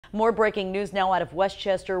More breaking news now out of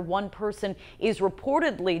Westchester. One person is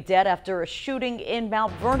reportedly dead after a shooting in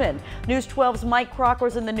Mount Vernon. News 12's Mike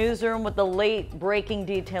Crocker's in the newsroom with the late breaking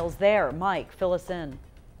details there. Mike, fill us in.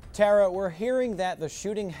 Tara, we're hearing that the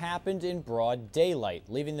shooting happened in broad daylight,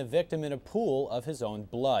 leaving the victim in a pool of his own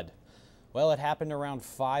blood. Well, it happened around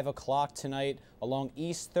 5 o'clock tonight along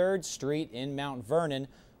East 3rd Street in Mount Vernon.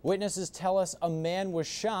 Witnesses tell us a man was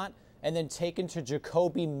shot and then taken to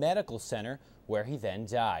Jacoby Medical Center, where he then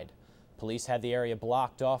died. Police had the area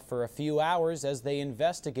blocked off for a few hours as they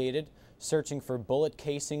investigated, searching for bullet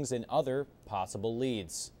casings and other possible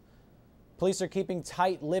leads. Police are keeping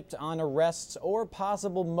tight-lipped on arrests or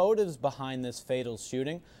possible motives behind this fatal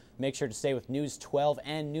shooting. Make sure to stay with News 12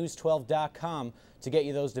 and News12.com to get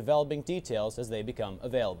you those developing details as they become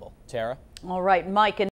available. Tara? All right, Mike.